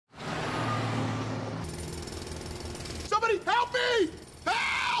Help me!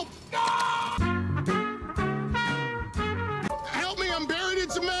 Help! Ah! Help me, I'm buried in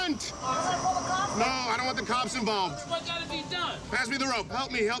cement! You wanna call the cops? No, I don't want the cops involved. What gotta be done? Pass me the rope.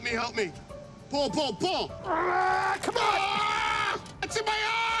 Help me, help me, help me. Pull, pull, pull. Come on! Ah! It's in my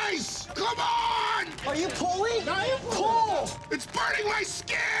eyes! Come on! Are you pulling? Pull! It's burning my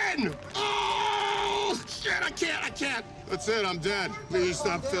skin! Oh, shit, I can't. That's it, I'm dead. Please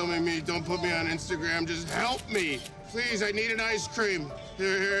stop filming me. Don't put me on Instagram. Just help me. Please, I need an ice cream.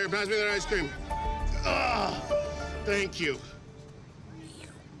 Here, pass me that ice cream. Thank you.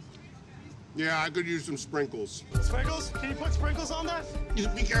 Yeah, I could use some sprinkles. Sprinkles? Can you put sprinkles on that?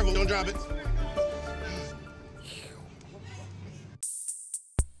 Just be careful, don't drop it.